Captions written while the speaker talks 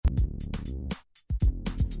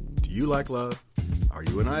Do you like love? Are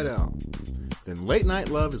you a night owl? Then Late Night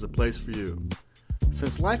Love is a place for you.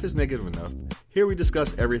 Since life is negative enough, here we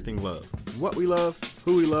discuss everything love. What we love,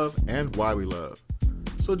 who we love, and why we love.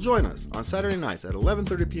 So join us on Saturday nights at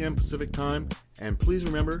 11:30 p.m. Pacific Time, and please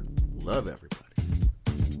remember, love everybody.